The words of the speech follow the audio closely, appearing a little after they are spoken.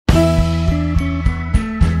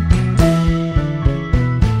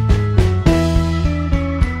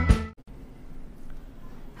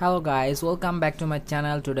Hello guys, welcome back to my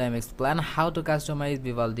channel. Today I'm explain how to customize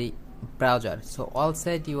Vivaldi browser. So all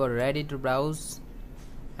set, you are ready to browse,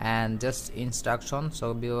 and just instructions.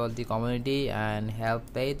 So Vivaldi community and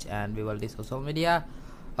help page and Vivaldi social media.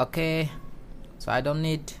 Okay, so I don't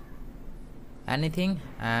need anything,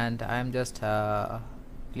 and I'm just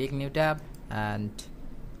click new tab, and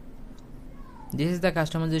this is the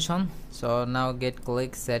customization. So now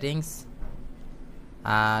click settings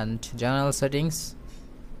and general settings.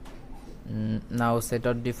 Now set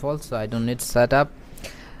out default, so I don't need setup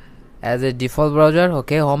as a default browser.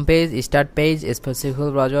 Okay, home page, start page,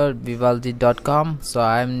 specific browser vivaldi.com. so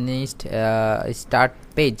I need start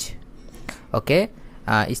page. Okay,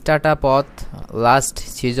 startup path last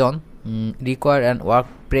season require and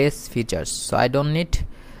WordPress features, so I don't need,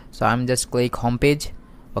 so I'm just click home page.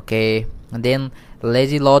 Okay, and then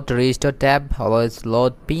lazy load register tab, always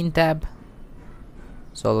load pin tab,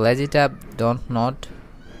 so lazy tab don't not.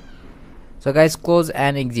 So guys, close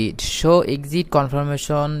and exit. Show exit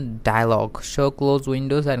confirmation dialog. Show close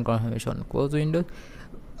windows and confirmation. Close windows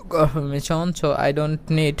confirmation. So I don't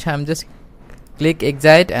need. I'm just click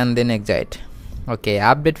exit and then exit. Okay,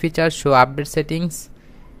 update features. Show update settings.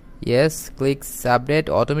 Yes. Click update.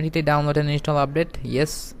 Automatically download and install update.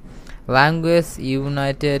 Yes. Language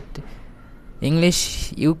United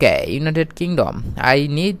English UK United Kingdom. I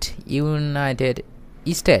need United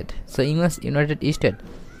State. So English United State.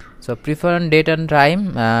 So preferred date and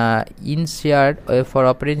time in shared for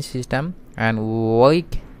operating system, and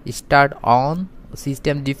week start on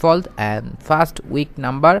system default, and first week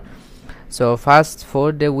number. So first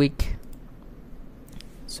 4 day week.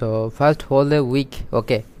 So first whole day week.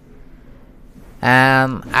 Okay,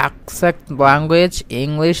 and accept language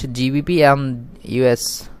English, GBP and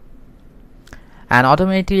US, and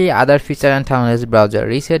automatically other feature and terminal browser.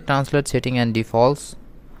 Reset translate setting and defaults.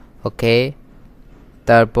 Okay,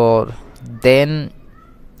 তারপর then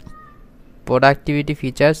productivity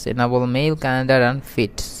features, enable mail, calendar and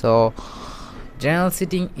fit. So general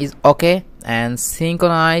setting is okay, and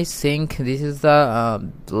synchronize sync. This is the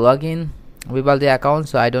login Vivaldi account,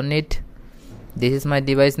 so I don't need. This is my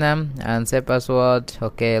device name and save password.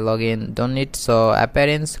 Okay, login don't need. So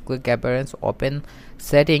appearance, click appearance, open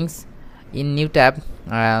settings in new tab,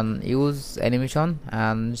 and use animation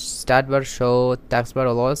and start bar, show task bar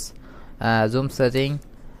always. Zoom setting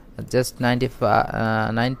just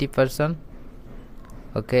 90%.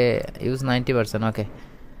 Okay, use 90%. Okay,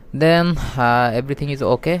 then everything is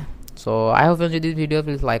okay. So I hope you enjoyed this video.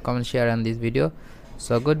 Please like, comment, share on this video.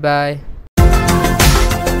 So goodbye.